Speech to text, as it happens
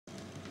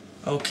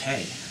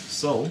Okay,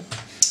 so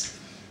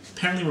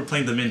apparently we're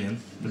playing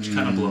Dominion, which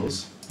kind of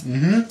blows.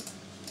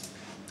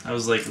 I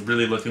was like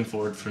really looking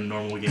forward for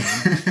normal game.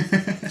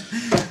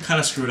 Kind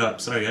of screwed up.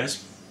 Sorry,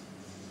 guys.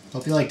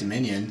 Hope you like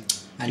Dominion.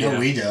 I know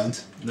we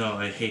don't. No,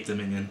 I hate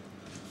Dominion.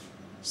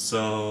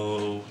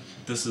 So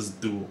this is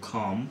dual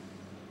co-op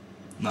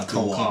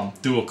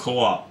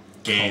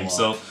game.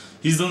 So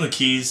he's doing the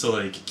keys, so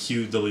like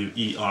Q, W,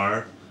 E,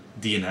 R,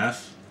 D, and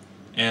F,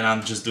 and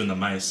I'm just doing the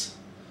mice.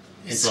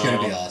 It's gonna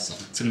be awesome.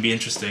 It's gonna be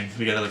interesting.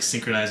 We gotta like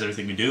synchronize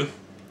everything we do.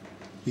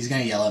 He's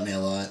gonna yell at me a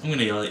lot. I'm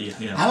gonna yell at you.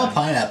 Yeah. I'm a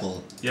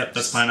pineapple. Yep,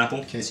 that's pineapple.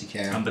 In case you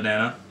care. I'm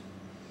banana.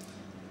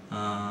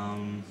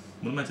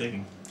 What am I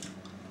taking?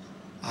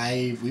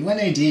 We went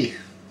AD.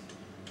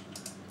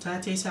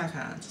 30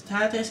 seconds.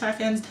 30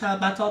 seconds till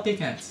battle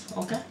begins.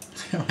 Okay.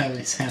 I don't have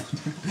any sound.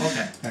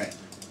 Okay. Alright.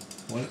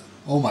 What?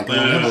 Oh my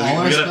god.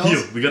 We gotta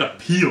peel. We gotta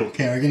peel.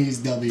 Okay, we're gonna use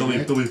W. W,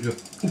 right? W.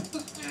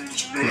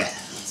 Yeah,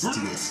 let's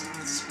do this.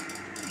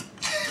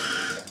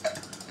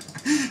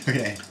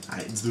 Okay.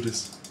 Alright, let's do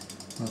this.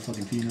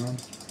 Motherfucking peeing on.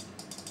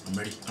 I'm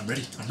ready. I'm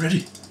ready. I'm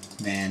ready.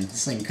 Man,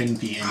 this thing couldn't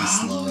be any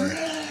slower.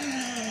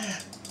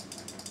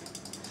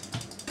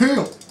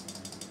 Peel!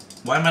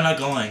 Why am I not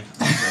going?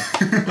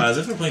 Okay. Wow, as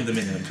if we're playing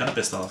Dominion, I'm kind of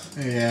pissed off.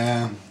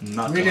 Yeah.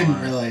 Not we gonna didn't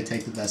lie. really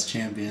take the best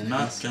champion.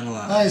 Not gonna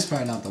lie. Oh, he's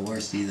probably not the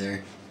worst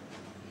either.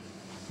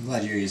 I'm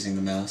glad you're using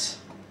the mouse.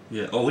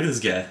 Yeah. Oh, look at this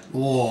guy.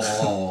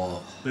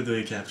 Whoa. Look at the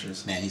way he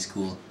captures. Man, he's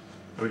cool.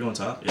 Are we going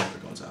top? Yeah,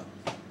 we're going top.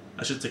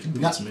 I should take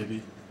boots,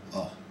 maybe.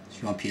 Oh,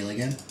 you want peel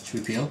again? Should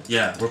we peel?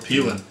 Yeah, we're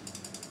peeling.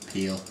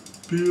 Peel.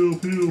 Peel,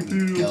 peel,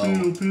 peel,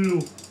 peel,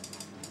 peel.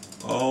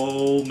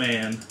 Oh,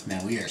 man.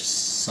 Man, we are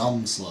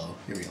some slow.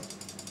 Here we go.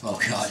 Oh,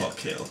 God. Fuck,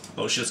 Kale.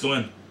 Oh, shit, let's go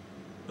in.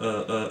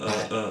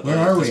 Where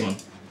are we? One.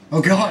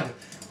 Oh, God.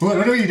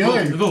 What are you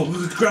doing? Go,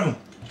 grab him.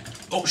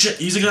 Oh, shit,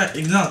 use ignite.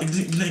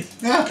 Ignite.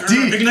 Ah,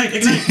 D. Ignite.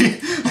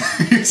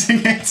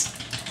 Using it.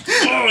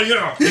 Oh,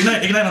 yeah.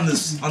 Ignite on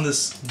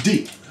this.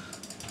 D.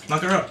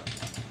 Knock her up.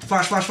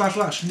 Flash.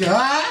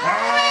 Ah!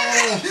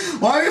 Oh!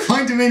 Why are we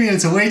playing Dominion?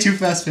 It's a way too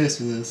fast pace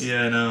for this.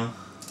 Yeah, I know.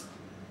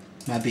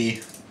 My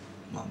B.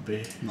 My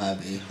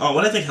B. Oh,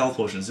 what I take health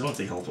potions? You don't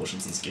take health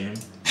potions in this game.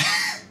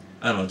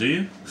 I don't know, do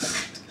you?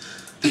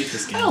 Hate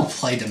this game. I don't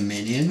play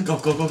Dominion. Go.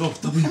 W.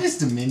 What is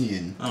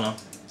Dominion? I don't know.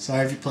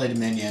 Sorry if you play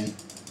Dominion.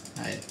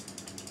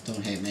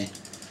 Don't hate me.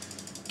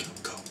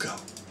 Go.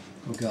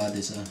 Oh god,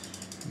 there's a...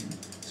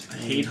 I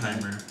hate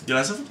Heimer. Yeah, I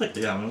have to play...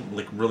 Yeah, I'm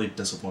like really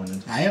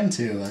disappointed. I am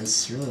too. I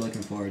was really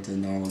looking forward to the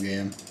normal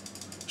game.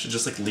 Should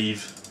just like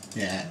leave.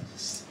 Yeah.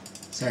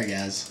 Sorry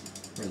guys.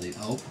 Really.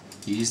 Oh,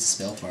 you used the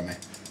spell for me.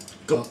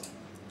 Go.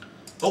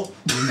 Oh,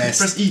 you missed.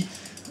 Press E.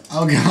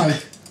 Oh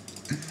god.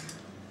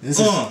 This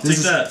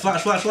is that.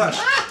 Flash.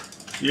 Ah!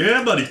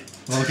 Yeah, buddy.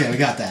 Okay, we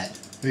got that.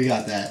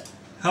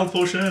 Health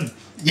potion.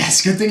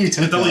 Yes, good thing you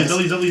took W.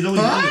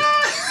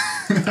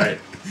 Ah! Alright.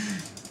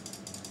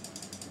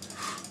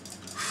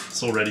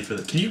 So ready for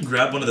this. Can you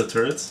grab one of the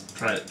turrets?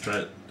 Try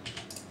it.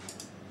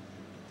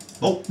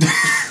 Oh!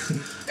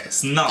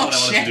 It's not what I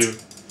wanted to do.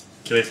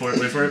 Okay,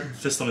 wait for it.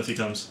 Fist him if he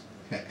comes.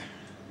 Okay.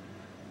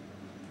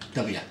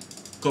 W.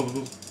 Go.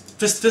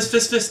 Fist.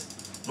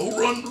 Oh,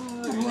 run.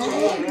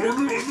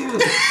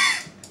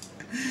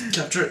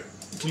 Capture it.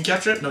 Can you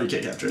capture it? No, you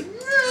can't capture it.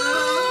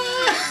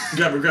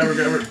 Grab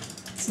her.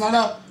 It's not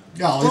up.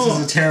 Oh, this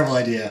is a terrible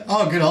idea.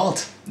 Oh, good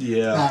ult.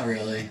 Yeah. Not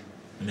really.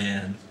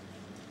 Man.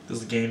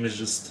 This game is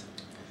just...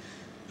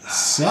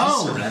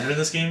 So... Surrender in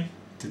this game?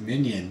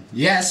 Dominion.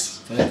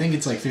 Yes, but I think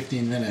it's like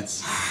 15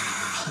 minutes.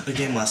 The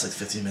game lasts like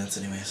 15 minutes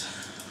anyways.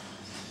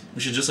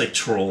 We should just like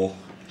troll.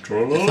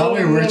 I thought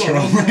we were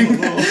trolling.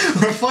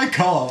 We're playing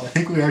co-op. I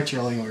think we are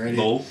trolling already.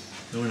 No,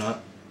 we're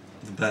not.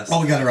 The best.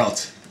 Oh, we got our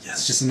ult. Yes.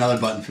 It's just another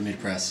button for me to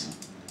press.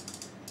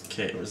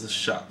 Okay, where's the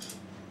shop?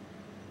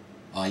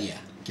 Oh yeah,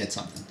 get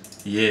something.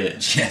 Yeah.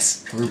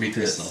 Yes, Ruby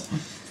Crystal.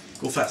 Yes.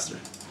 Go faster.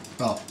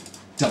 Oh,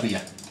 W.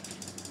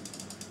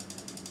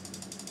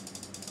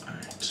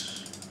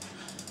 Alright.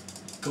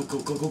 Go,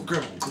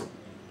 grab him, go.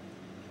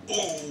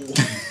 Oh!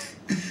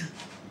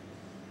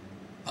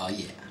 Oh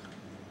yeah.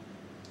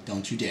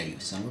 Don't you dare, you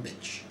son of a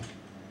bitch.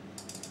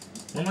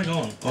 Where am I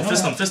going? Oh,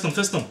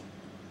 fist him.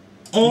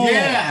 Oh!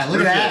 Yeah,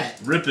 look at that.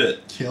 Rip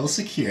it. Kill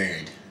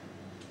secured.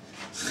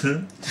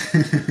 Alright,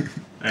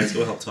 let's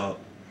go help top.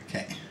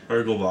 Okay.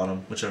 Or go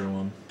bottom, whichever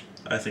one.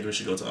 I think we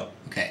should go top.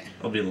 Okay.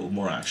 That'll be a little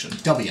more action.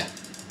 W.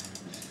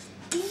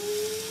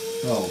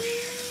 Oh.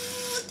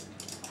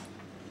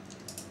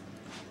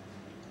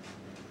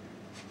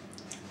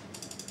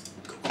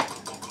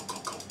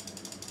 Go.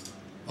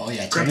 Oh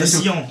yeah. Grab the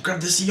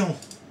Sion.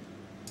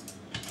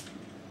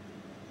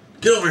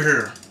 Get over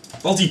here.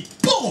 Ulti.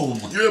 Boom.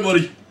 Yeah,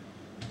 buddy.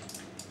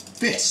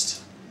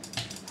 Fist.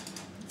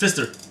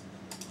 Fister.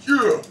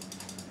 Yeah.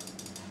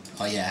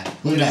 Oh yeah.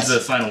 Who needs the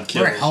final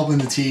kill? We're helping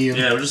the team.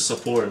 Yeah, we're just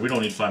support. We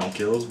don't need final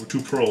kills. We're too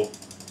pro.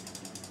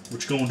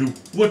 What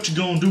you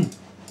gonna do?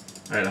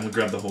 Alright, I'm gonna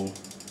grab the hole.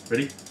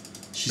 Ready?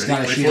 She's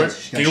got a shield.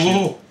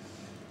 Go.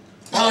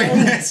 Oh, you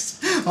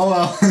missed. Oh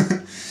well.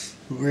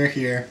 We're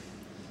here.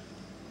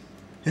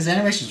 His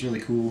animation's really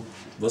cool.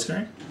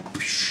 Blitzcrank?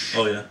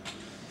 Oh yeah.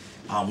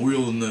 I'm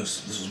wielding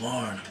this. This is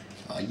mine.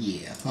 Oh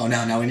yeah. Oh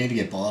now we need to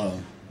get below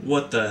him.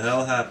 What the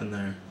hell happened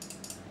there?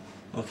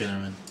 Okay, never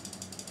mind.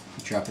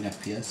 Dropping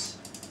FPS.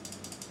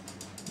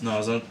 No, I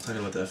was not talking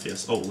about the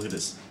FPS. Oh, look at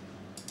this.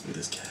 Look at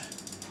this guy.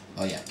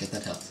 Oh yeah, get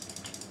that health.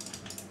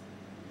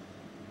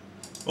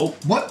 Oh.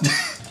 What?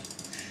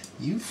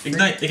 You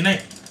Ignite,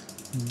 ignite.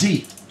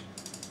 D.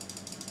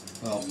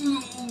 Oh.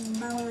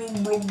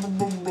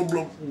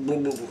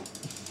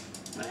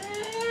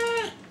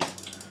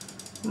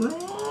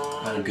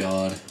 Oh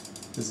god.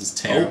 This is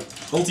terrible.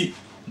 Oh, ulti.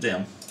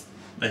 Damn.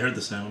 I heard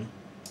the sound.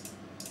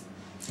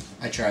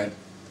 I tried.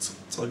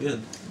 It's all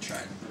good. I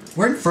tried.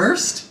 We're in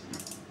first?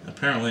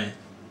 Apparently.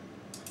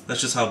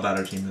 That's just how bad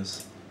our team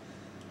is.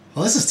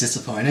 Well, this is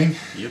disappointing.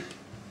 Yep.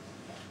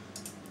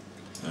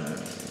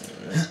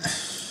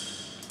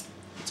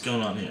 What's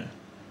going on here?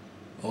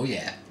 Oh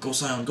yeah. Go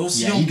Sion, go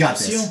Sion. Yeah, you got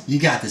go this. Sion. You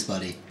got this,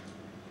 buddy.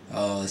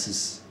 Oh, this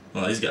is...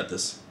 Well, he's got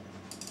this.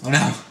 Oh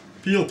no.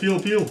 Peel, peel,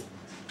 peel.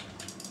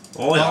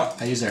 Oh yeah. Oh,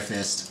 I used our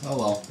fist. Oh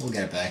well, we'll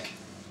get it back.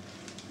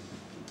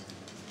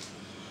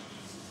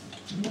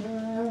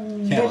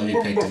 Can't believe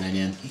you picked a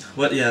minion.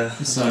 What? Yeah.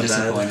 I'm so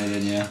disappointed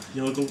in you.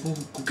 Yo, go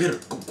get her.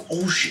 Go,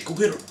 oh shit, go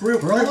get her. Real,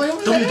 Bro,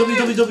 W, W, W,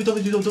 W, W,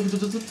 W,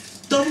 W,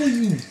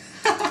 W.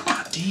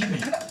 God damn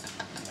it.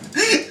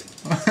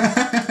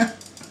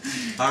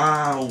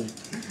 Ow.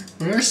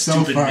 We're so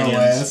Stupid far minions.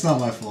 away. That's not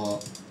my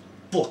fault.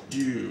 Fuck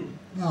you.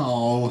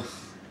 Oh.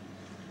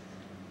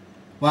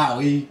 Wow,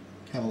 we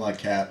have a lot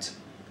capped.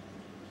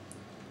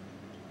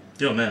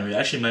 Yo, man, we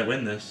actually might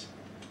win this.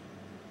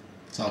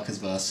 It's all because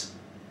of us.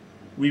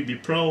 We be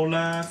pro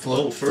life.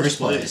 Oh, First first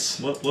place.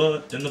 place.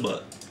 What? In the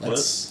butt.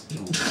 Let's...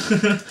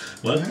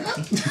 What?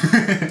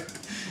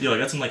 Yo, I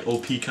got some like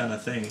OP kind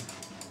of thing.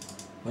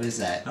 What is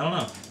that? I don't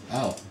know.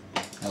 Oh,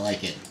 I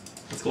like it.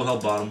 Let's go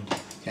help bottom.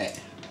 Okay.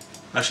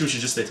 Actually, we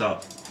should just stay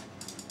top.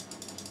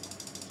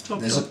 Top,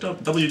 There's top,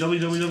 top. W, W,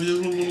 W,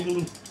 W, W, W.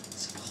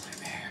 It's a polar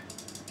bear.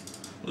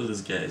 Look at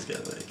this guy. He's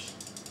got like...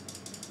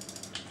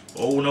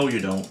 Oh, no, you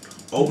don't.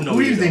 Oh, no,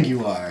 Who do you think don't.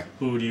 you are?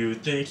 Who do you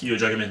think you...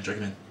 Drag him in, drag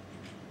him in.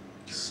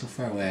 So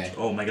far away.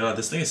 Oh my god,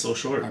 this thing is so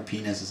short. Our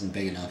penis isn't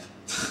big enough.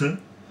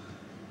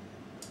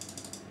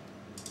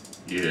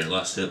 Yeah,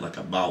 last hit like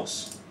a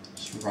boss.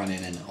 Just run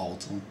in and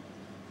ult him.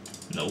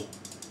 No. That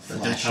did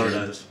Flash power in.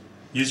 dive.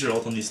 Use your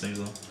ult on these things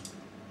though.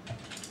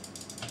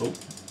 Oh.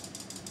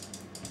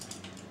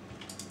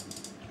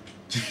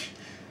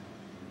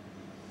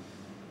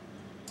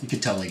 You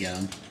could totally get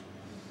him.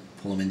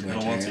 Pull him into I our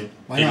don't want turret. to.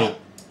 Why Here you not? go.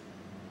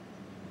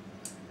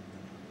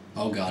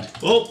 Oh god.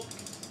 Oh!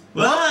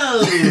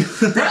 Whoa!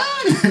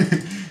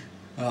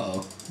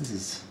 Uh-oh. This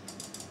is...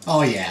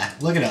 Oh yeah.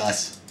 Look at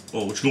us.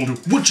 Oh, what you gonna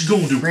do? What you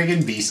gonna do?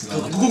 Friggin' beast Go,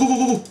 mode. go, go, go,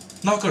 go, go!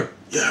 Knock her!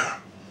 Yeah!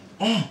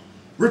 Oh!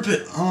 Rip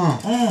it! Oh.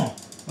 Oh!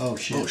 Oh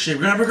shit. Oh shit!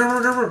 Grab her! Grab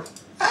her! Grab her!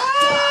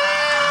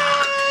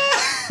 Ah!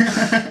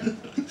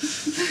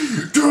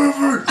 Grab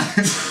her!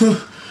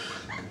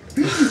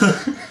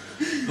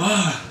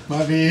 Ah!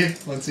 Bobby,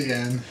 once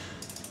again.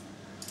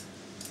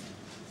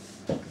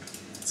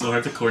 So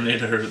hard to coordinate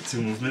her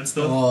two movements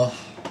though. Oh.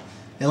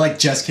 It like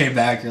just came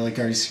back. You're like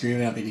already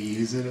screaming at me to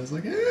use it. I was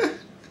like, eh.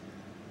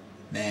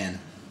 Man.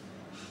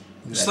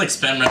 Just like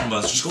spam random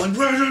buttons, just going.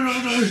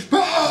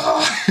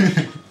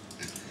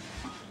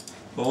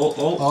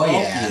 Oh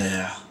yeah.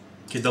 Yeah.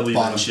 Okay, W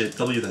Bottom. that shit.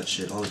 W that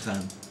shit all the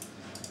time.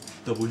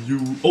 W.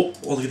 Oh,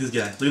 look at this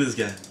guy. Look at this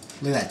guy.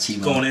 Look at that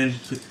Timo. Going in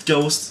with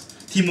Ghost.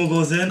 Timo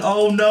goes in.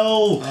 Oh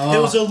no! Oh.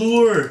 It was a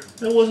lure.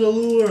 It was a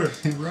lure.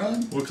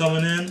 Run. We're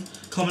coming in.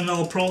 Coming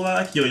all pro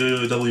lock. Yo, yo,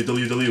 yo, W,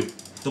 W, W.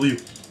 W.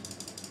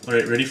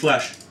 Alright, ready,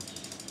 flash.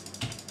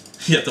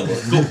 You have to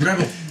look. Go, grab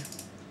him.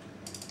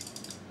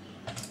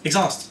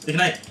 Exhaust.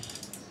 Ignite.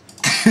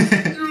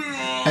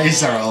 I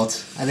used our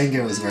ult. I think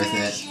it was worth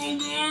it. So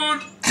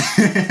good.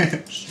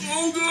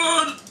 So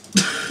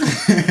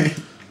good.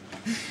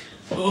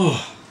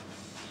 Oh.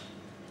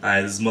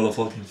 Alright, this is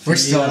motherfucking. We're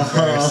still in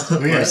first.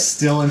 first. We are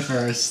still in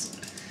first.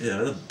 Yeah,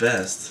 we're the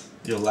best.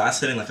 Yo,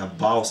 last hitting like a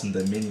boss in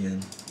the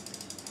minion.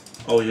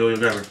 Oh, yo,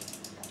 grab her.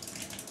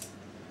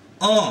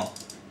 Oh.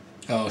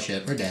 Oh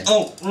shit, we're dead.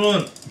 Oh,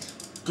 run.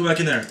 Go back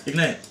in there.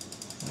 Ignite.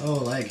 Oh,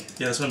 leg.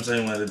 Yeah, that's what I'm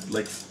saying when I did,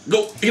 like,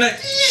 go, ignite!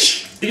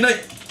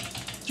 Ignite!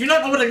 Do you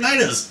not know what ignite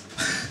is?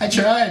 I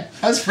tried.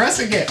 I was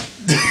pressing it.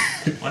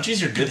 Why don't you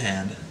use your good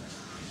hand?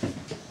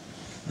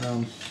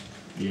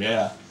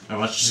 Yeah. Or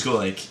why don't you just go,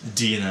 like,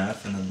 D and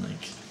F, and then,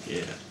 like,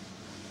 yeah.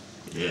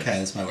 Yeah. Okay,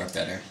 this might work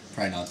better.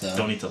 Probably not though.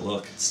 Don't need to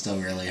look. It's still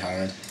really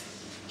hard.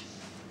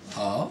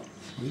 Oh,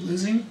 are we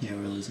losing? Yeah,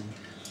 we're losing.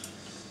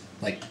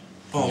 Like.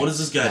 Oh, what is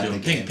this guy not doing?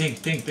 the Ping, game.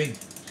 ping, ping, ping.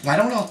 I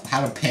don't know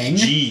how to ping.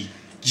 G.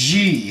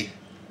 G.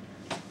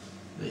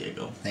 There you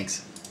go.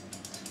 Thanks.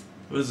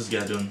 What is this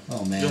guy doing?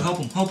 Oh man. Yo, help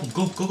him,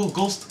 go, go, go,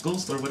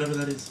 ghost, or whatever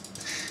that is.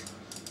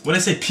 When I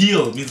say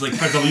peel, it means like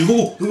press W,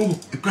 go, go, go,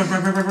 grab,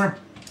 grab, grab, grab, grab.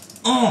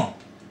 Oh!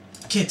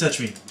 Can't touch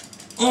me.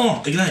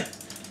 Oh! Ignite.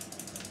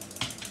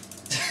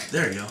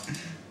 There you go.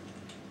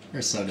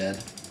 We're so dead.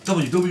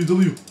 W, W,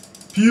 W.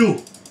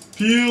 Peel.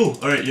 Peel!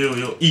 Alright,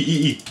 yo.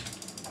 E.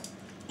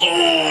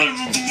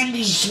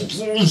 Oh! So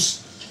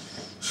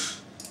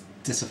close!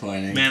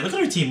 Disappointing. Man, look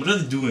at our team. What are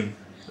they doing?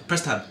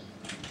 Press tab.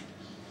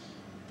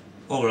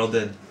 Oh, we're all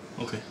dead.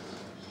 Okay.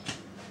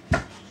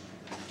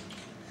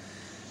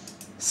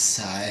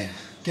 Sigh.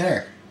 Get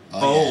her.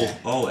 Oh,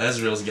 Yeah.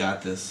 Ezreal's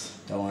got this.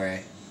 Don't worry,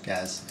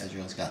 guys.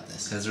 Ezreal's got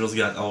this. Ezreal's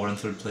got. Oh, we're in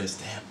 3rd place.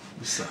 Damn,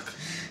 we suck.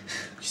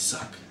 We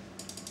suck.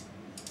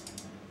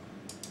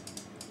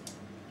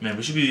 Man,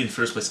 we should be in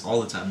 1st place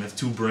all the time. We have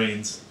 2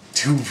 brains.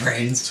 2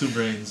 brains? 2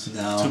 brains.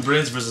 No. 2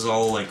 brains versus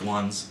all like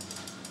ones.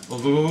 Oh,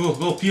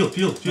 go, Peel,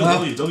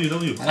 Well,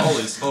 W.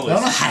 Always. I don't know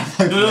how to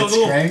play Go.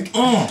 Blitzcrank.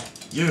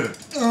 Yeah.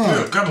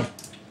 Grab him.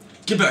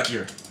 Get back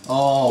here.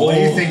 Oh, what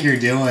do you think you're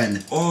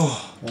doing?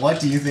 Oh. What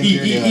do you think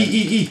you're doing?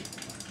 E.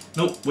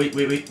 Nope, wait.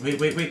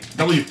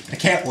 W. I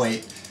can't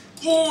wait.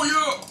 Oh,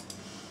 yeah.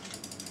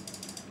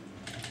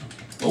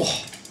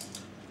 Oh.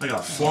 I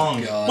got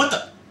flung. God. What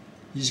the?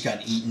 You just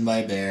got eaten by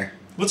a bear.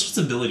 What's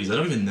his abilities? I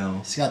don't even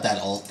know. He's got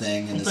that ult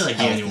thing, I and don't his play that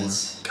game health anymore.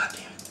 is... God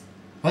damn it.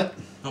 What?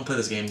 I don't play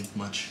this game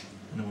much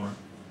anymore.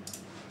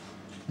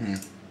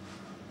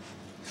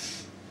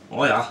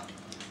 Oh yeah.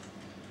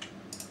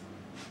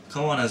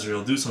 Come on,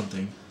 Ezreal, do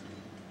something.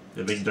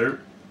 You big derp.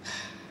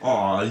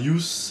 Aw, you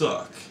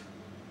suck.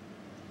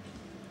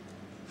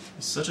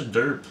 He's such a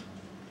derp.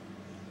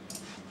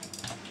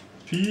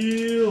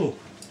 Peel.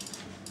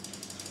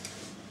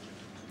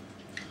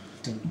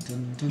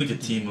 Look at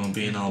Timo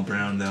being all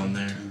brown down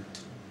there.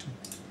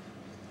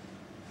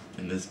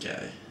 And this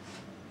guy.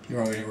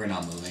 We're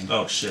not moving.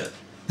 Oh shit.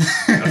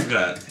 I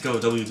forgot. Go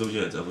W.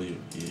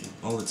 Yeah.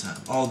 All the time.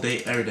 All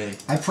day, every day.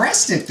 I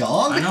pressed it,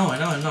 dog. I know.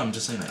 I'm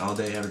just saying like all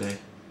day, every day.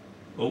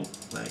 Oh,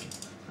 lagging.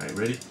 Alright,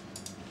 ready?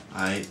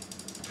 Alright.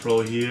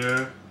 Pro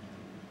here.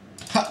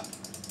 Ha.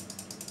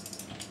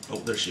 Oh,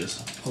 there she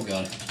is. Oh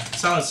god.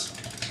 Silence.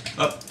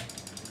 Up.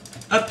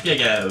 Up you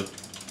go.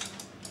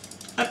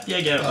 Up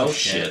you go. Oh,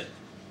 shit.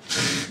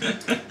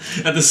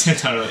 At the same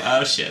time, like,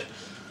 oh shit.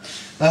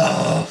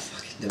 Oh,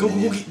 fucking Go,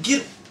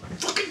 get it.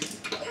 Fucking.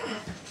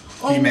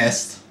 Oh. He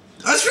missed.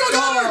 That's really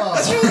hard! Oh.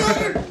 That's really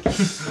hard!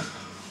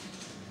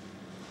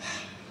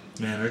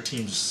 Man, our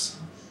team just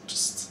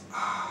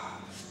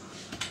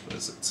what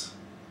is it?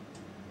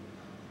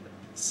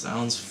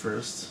 Sounds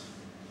first.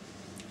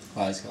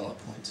 Wow, he's got a lot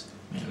of points.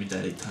 Man, we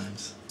died 8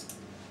 times.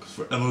 Cause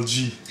we're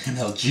MLG.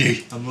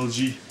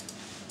 MLG.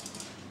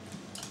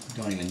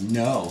 Don't even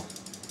know.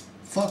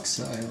 Fuck,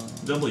 sorry.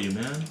 W,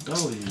 man.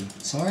 W.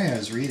 Sorry, I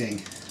was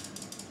reading.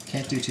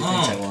 Can't do 2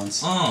 things at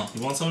once.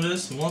 You want some of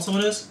this? You want some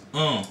of this?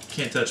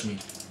 Can't touch me.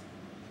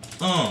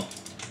 Oh.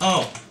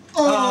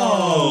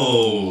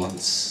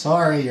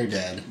 Sorry, you're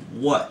dead.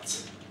 What?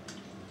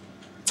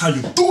 That's how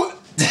you do it!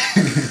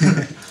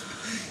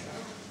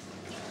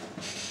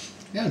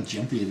 Look how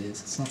jumpy it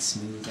is. It's not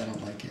smooth. I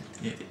don't like it.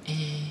 Yeah.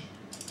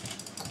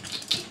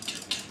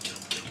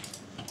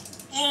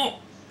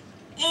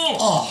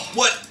 Oh.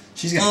 What?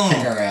 She's gonna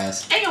kick our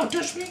ass. Hey, don't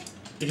touch me.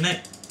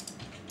 Ignite.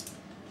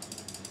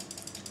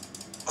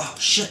 Oh,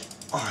 shit.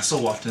 Oh, I so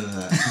walked into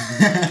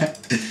that.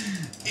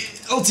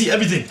 LT,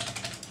 everything.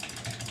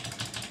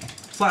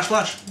 Flash.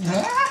 Why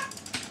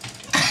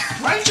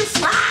did you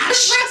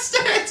flash? Pressed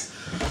it!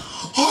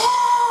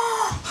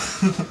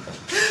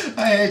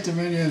 I hate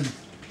Dominion.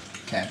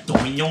 Okay.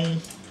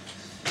 Dominion.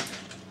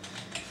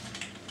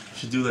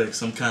 Should do like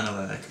some kind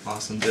of like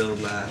awesome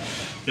build lab.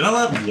 You're not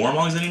allowed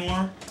warmogs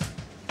anymore?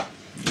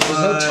 There's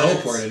no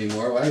teleport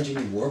anymore. Why would you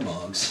need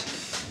warmogs?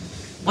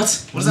 What?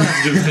 What does that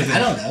have to do with anything? I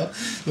don't know.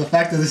 The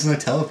fact that there's no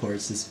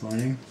teleports this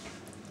morning.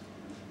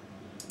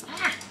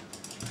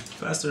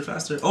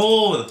 Faster.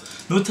 Oh,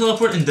 no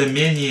teleport in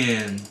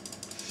Dominion.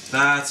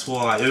 That's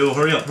why. Yo,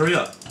 hurry up.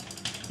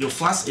 Yo,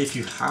 flash if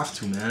you have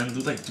to, man.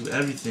 Do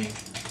everything.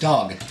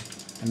 Dog.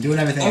 I'm doing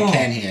everything I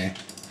can here.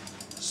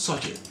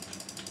 Suck it.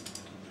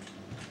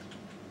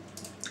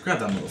 Grab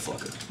that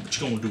motherfucker. What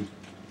you gonna do?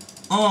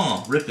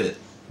 Rip it.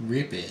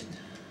 Rip it.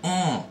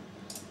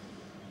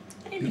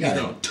 You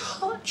don't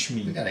touch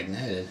me. We got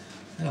ignited.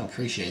 I don't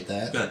appreciate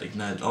that. You got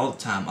ignited all the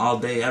time, all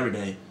day, every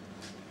day.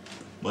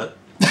 What?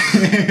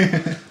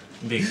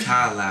 I'm being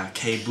kind of like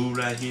K-Boo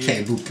right here.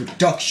 K-Boo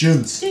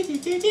Productions.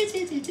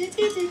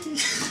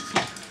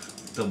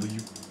 W.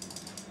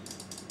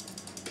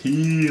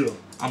 Peel.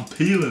 I'm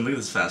peeling. Look at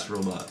this fast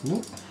robot.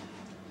 Ooh.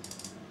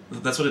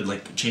 That's what it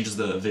like changes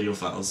the video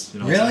files. You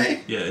know?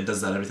 Really? Yeah, it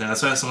does that everything.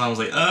 That's why sometimes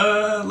I was like,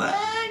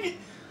 lag.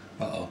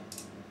 Uh-oh.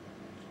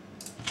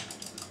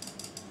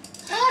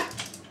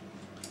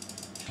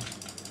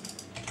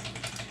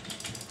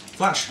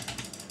 Flash.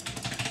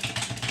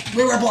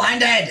 We were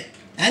blinded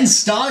and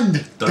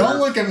stunned. Derp. Don't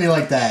look at me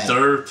like that.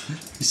 Derp.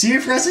 You see me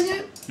pressing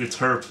it? You're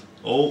terp.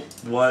 Oh,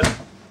 what?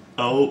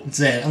 Oh. That's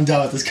it. I'm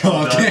done with this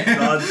co-op game.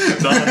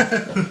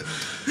 Done.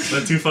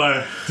 Went too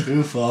far.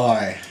 Too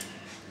far.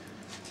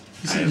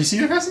 You see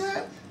me pressing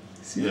that?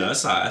 See Yeah,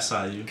 that? I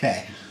saw you.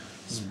 Okay.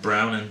 Just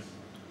browning.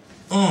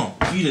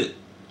 Eat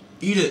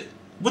it.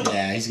 What the?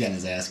 Yeah, he's getting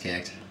his ass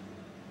kicked.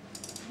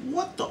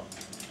 What the?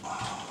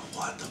 Oh,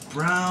 what the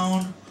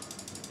brown?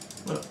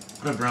 What?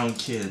 What a brown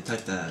kid.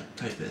 Type that.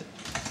 Type it.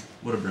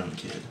 What a brown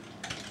kid.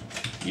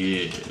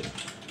 Yeah.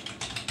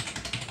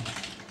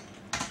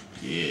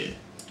 Yeah.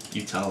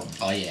 You tell him.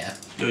 Oh yeah.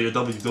 Yo,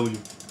 W.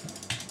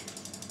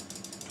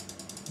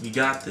 We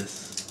got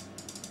this.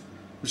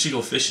 We should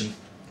go fishing.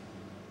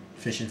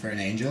 Fishing for an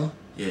angel?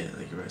 Yeah,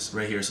 like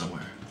right here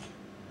somewhere.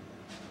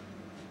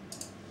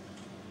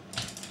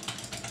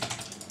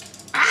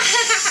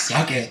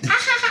 Suck it.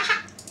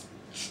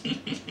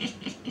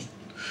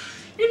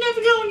 You're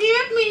never gonna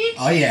get me.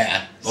 Oh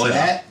yeah. Oh, See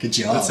yeah. that? Good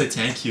job. Let's say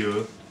thank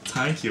you.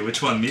 Thank you.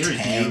 Which one? Me or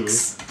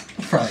Thanks.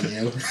 Probably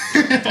you.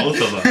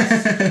 Both of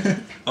us.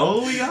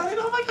 Oh, we got it.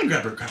 Oh my god.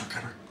 Grab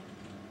her.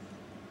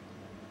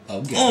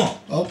 Okay. Oh.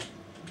 Oh.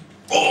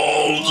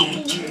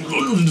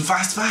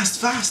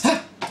 Fast.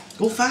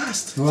 Go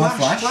fast. You want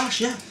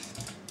flash? Yeah.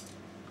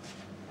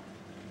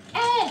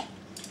 Oh.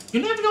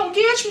 You're never gonna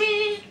catch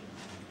me.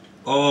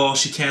 Oh,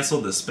 she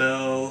canceled the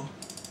spell.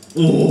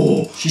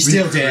 Oh. She's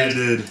still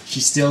dead.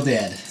 She's still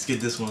dead. Let's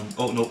get this one.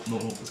 Oh, no.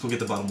 Let's go get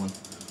the bottom one.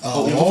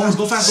 Oh,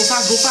 Go fast.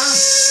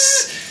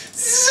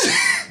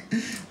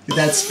 Get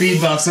that speed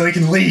buff so we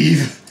can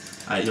leave.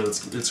 Alright, yo,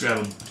 let's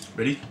grab him.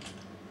 Ready?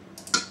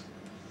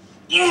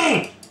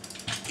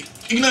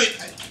 Ignite!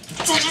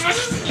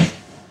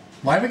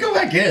 Why did we go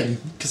back in?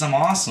 Because I'm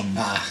awesome.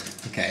 Ah,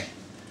 okay.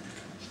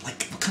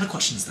 Like, what kind of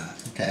question is that?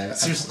 Okay,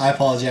 Seriously. I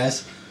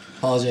apologize.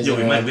 Apologize. Yo,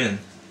 we everyone. might win.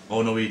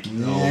 Oh, no, we...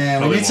 No, Yeah, we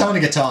probably need someone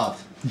to get top.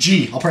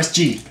 G. I'll press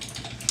G.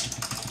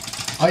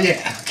 Oh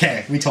yeah.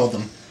 Okay, we told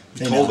them.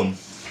 We told them.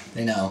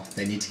 They know.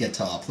 They need to get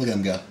top. Look at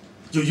them go.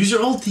 Yo, use your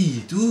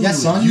ulti, dude. Yeah,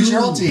 son, use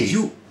your ulti.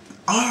 You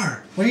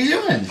are. What are you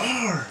doing?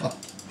 Are. Oh.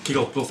 Okay,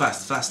 go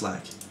fast. Fast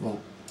lag. Well,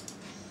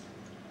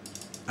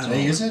 I did don't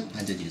I know. use it?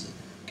 I did use it.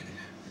 Okay.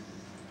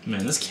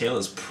 Man, this Kale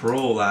is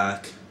pro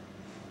lag.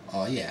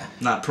 Oh yeah.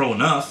 Not pro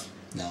enough.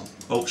 No.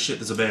 Oh shit,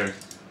 there's a bear.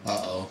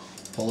 Uh-oh.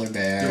 Polar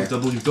bear. Yo,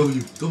 W.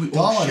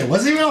 Oh, it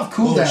wasn't even off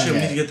cooldown Oh shit, we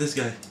yet. need to get this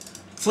guy.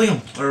 Fling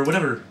him, or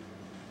whatever.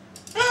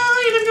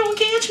 Oh, you're never gonna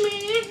catch me.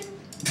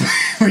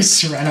 We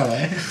just ran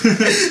away.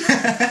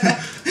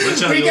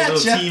 Watch out, We yo, got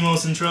little ya.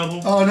 Teemo's in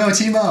trouble. Oh no,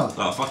 Timo.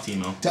 Oh, fuck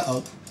Teemo.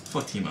 Uh-oh.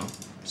 Fuck Teemo.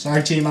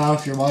 Sorry, Timo,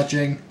 if you're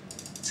watching.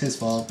 It's his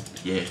fault.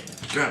 Yeah,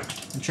 grab.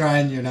 I'm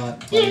trying, you're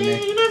not Yeah, letting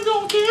me. you're never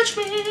gonna catch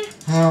me.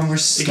 We're Ignite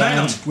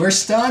stunned. him. We're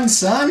stunned,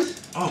 son.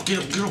 Oh,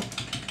 get him.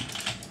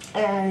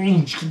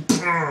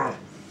 Oh,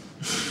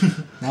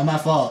 Not my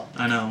fault.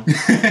 I know.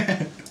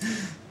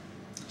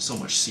 So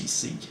much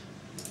CC.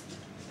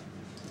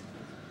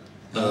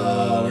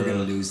 We're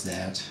gonna lose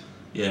that.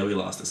 Yeah, we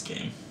lost this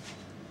game.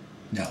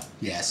 No.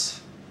 Yes,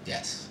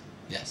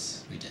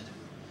 we did.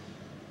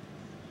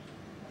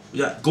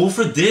 Yeah, go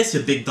for this,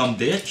 you big dumb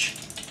bitch.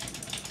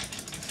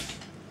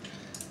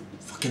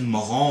 Fucking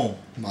marron.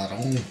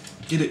 Maron.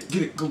 Get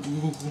it, go.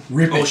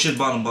 Rip Oh it. shit,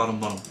 bottom.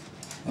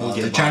 We'll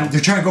They're get trying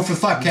to go for the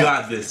 5 We cap.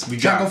 got this. We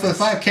Trying got to go for the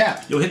 5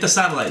 cap. Yo, hit the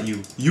satellite,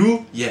 you.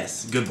 You?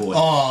 Yes. Good boy.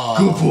 Oh.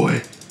 Good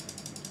boy.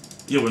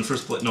 Yo, we're in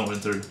first place. No, we're in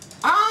third.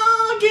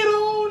 Ah, get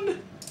on.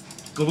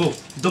 Go.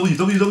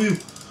 W.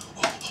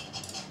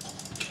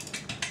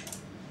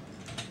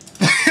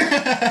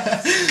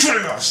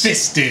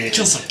 Fisted.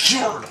 Kill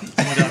secured. Oh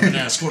my god,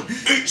 banana scored an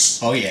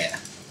ace. Oh yeah.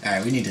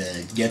 Alright, we need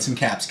to get some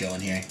caps going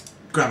here.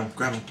 Grab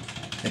him.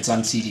 It's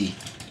on CD.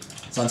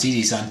 It's on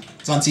CD, son.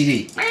 It's on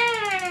CD.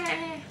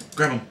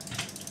 Grab him.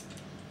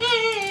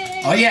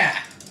 Oh yeah.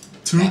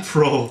 Too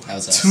pro. That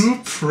was us. Too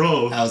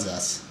pro. That was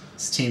us.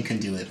 This team can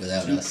do it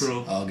without Too us.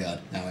 pro. Oh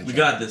god. Now We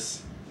got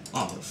this.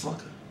 Oh,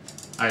 motherfucker.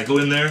 Alright, go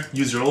in there.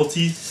 Use your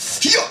ulti.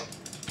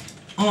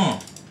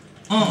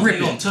 Rip You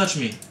don't it. touch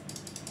me.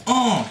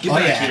 Get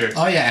back yeah. here.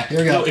 Oh yeah. Here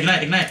we go. Yo,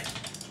 ignite.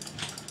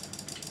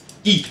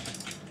 E.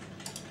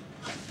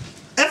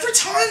 Every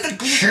time that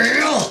goes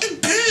fucking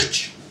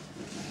bitch.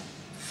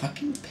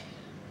 Fucking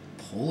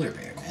polar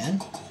bear, man.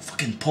 Go.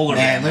 Fucking polar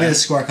Man, bear. look at the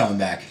score coming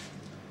back.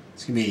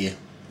 It's gonna be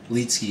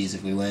elite skis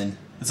if we win.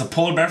 It's a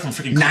polar bear from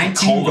freaking 19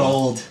 Coca-Cola.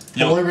 gold.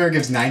 Yo. Polar bear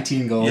gives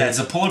 19 gold. Yeah, it's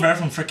a polar bear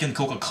from freaking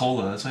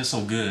Coca-Cola. That's why it's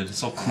so good. It's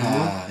so cool.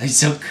 Ah, he's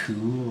so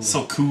cool.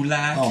 So cool,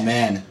 like. Oh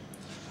man.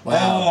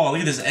 Wow. Oh,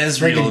 look at this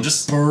Ezreal. Friggin'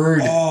 Just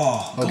bird.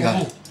 Oh, Oh,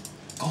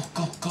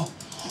 God. Go.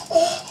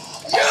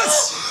 Oh,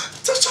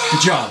 yes.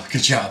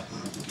 Good job.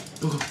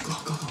 Go.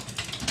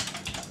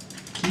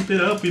 Keep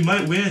it up. We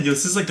might win. Yo,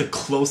 this is like the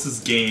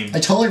closest game. I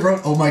totally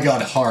wrote, oh my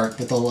god, heart,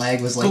 but the lag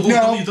was like, Go,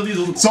 no.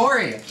 W.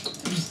 Sorry.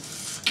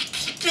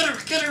 Get her.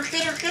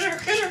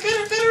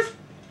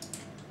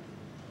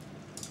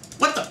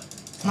 What the?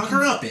 Knock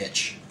her up.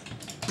 Bitch.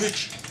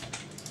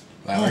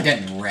 Wow, Oh. we're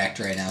getting wrecked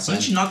right now. Why So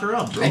didn't you knock her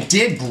up, bro? I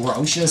did,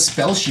 bro. She has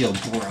spell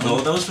shield, bro.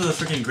 No, that was for the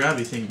freaking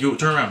gravity thing. Yo,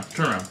 turn around.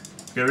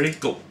 Okay, ready?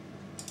 Go.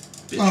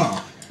 Bitch.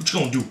 Oh. What you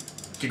gonna do?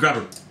 Okay, grab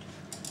her.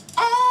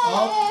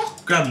 Oh.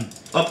 Grab him.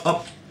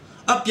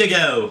 Up you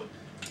go.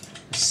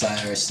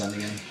 Sire stunned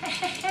again.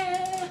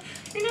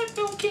 You're not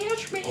gonna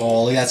catch me.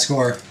 Oh, look at that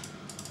score.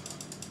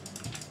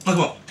 Oh, come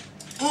on.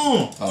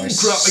 Oh, crap,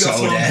 he's I got so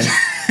flung.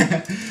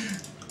 dead.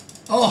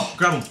 Oh.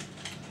 Grab him.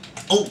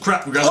 Oh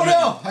crap, we got Oh him.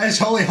 no! I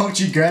totally hoped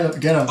you'd get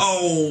him.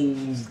 Oh,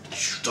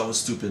 that was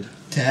stupid.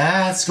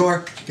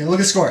 Score. Okay, look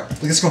at score.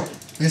 Look at score.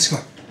 Look at score.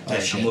 Oh,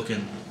 Okay, shit. I'm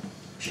looking.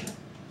 Shit.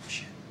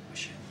 Shit.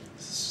 Shit.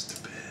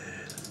 Stupid.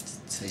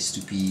 Say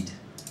stupid.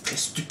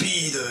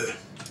 Stupide.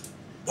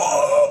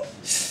 Whoa.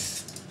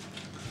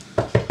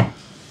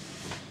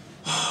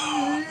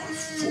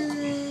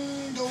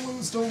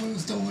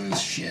 Don't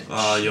lose. Shit.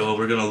 Yo,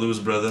 we're gonna lose,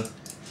 brother.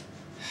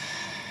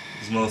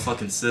 This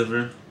motherfucking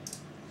silver.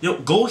 Yo,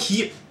 go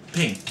here.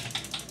 Ping.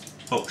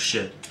 Oh,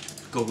 shit.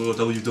 Go,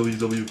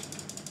 W.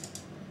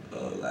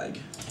 Lag.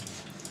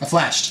 I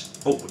flashed.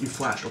 Oh, you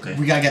flashed, okay.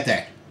 We gotta get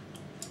there.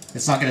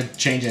 It's not gonna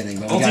change anything,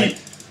 but we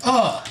Ulti.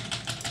 gotta...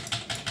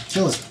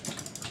 Kill this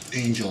fucking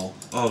angel.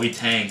 Oh, we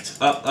tanked.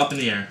 Up in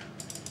the air.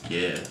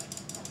 Yeah.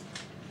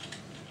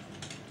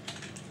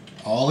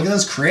 Oh, look at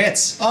those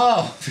crits.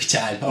 Oh, we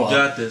died. Oh, You well.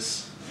 got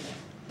this.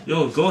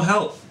 Yo, go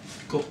help.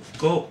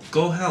 Go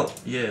help.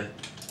 Yeah.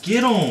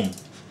 Get him.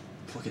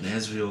 Fucking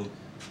Ezreal.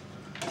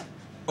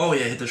 Oh,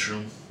 yeah, hit the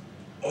shroom.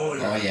 Oh,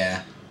 yeah. Oh,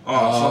 yeah.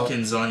 Oh,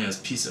 fucking Zanya's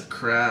piece of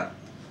crap.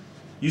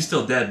 You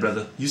still dead,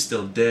 brother. You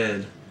still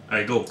dead.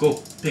 Alright, go.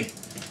 Ping.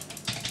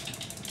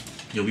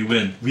 Yo, we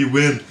win. We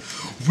win.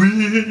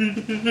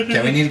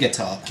 Okay, we need to get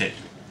top. Okay.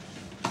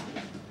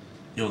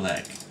 Yo,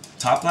 lag.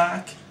 Top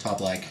lag?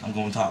 Top leg. I'm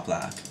going top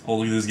lag. Oh,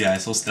 look at this guy.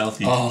 So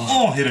stealthy.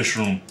 Oh. Hit a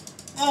shroom.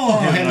 Oh,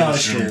 hit another another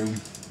shroom.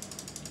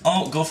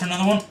 Oh, go for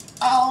another one.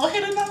 Oh,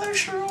 hit another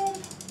shroom.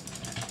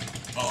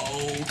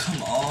 Oh,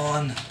 come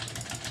on.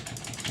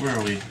 Where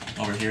are we?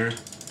 Over here.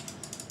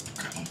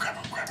 Grab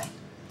him.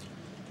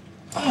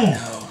 Oh,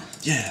 no.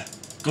 Yeah.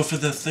 Go for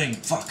the thing.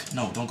 Fuck.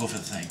 No, don't go for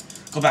the thing.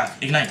 Go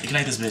back. Ignite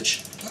this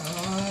bitch.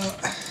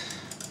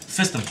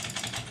 Fist him.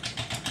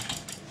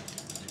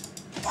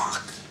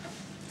 Fuck.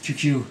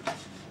 QQ.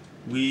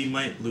 We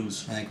might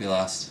lose. I think we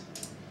lost.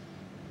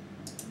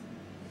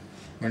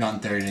 We're not in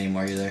third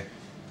anymore either.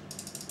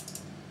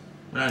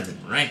 We're not even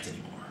ranked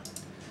anymore.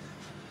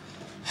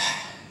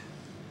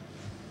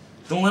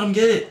 Don't let him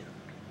get it.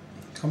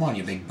 Come on,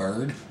 you big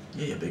bird.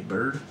 Yeah, you big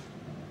bird.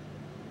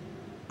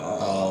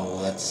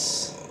 Oh,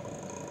 that's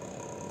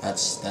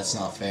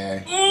not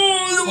fair.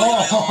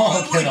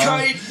 Oh, what a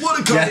kite! What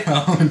a kite!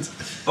 Get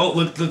Oh,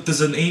 look,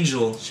 there's an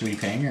angel. Should we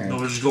ping or? No,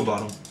 we'll just go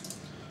bottom.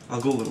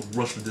 I'll go a little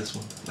rush with this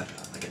one.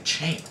 Like a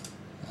champ.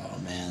 Oh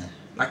man.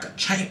 Like a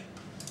champ.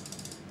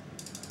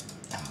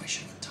 Oh, we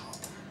should have top.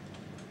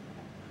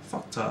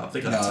 Fuck top.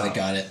 They got No, top. they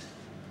got it.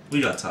 We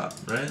got top,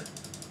 right?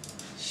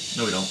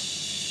 No, we don't.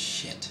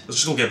 Shit. Let's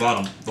just go get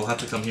bottom. They'll have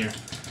to come here.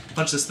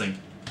 Punch this thing.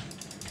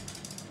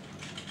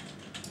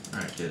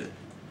 Alright, get it.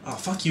 Oh,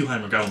 fuck you,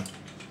 Heimer. Grab him.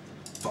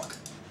 Fuck.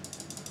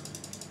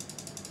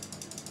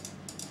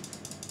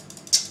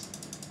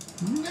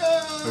 No.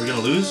 Are we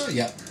gonna lose?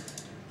 Yep.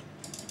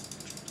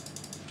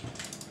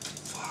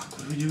 Fuck,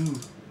 what do we do?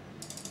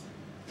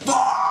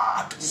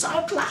 Fuck! So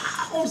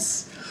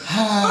close!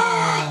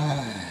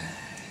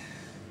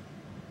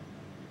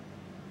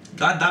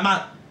 God damn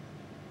it!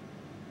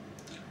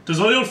 It was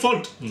all your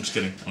fault! I'm just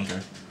kidding. I don't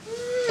care.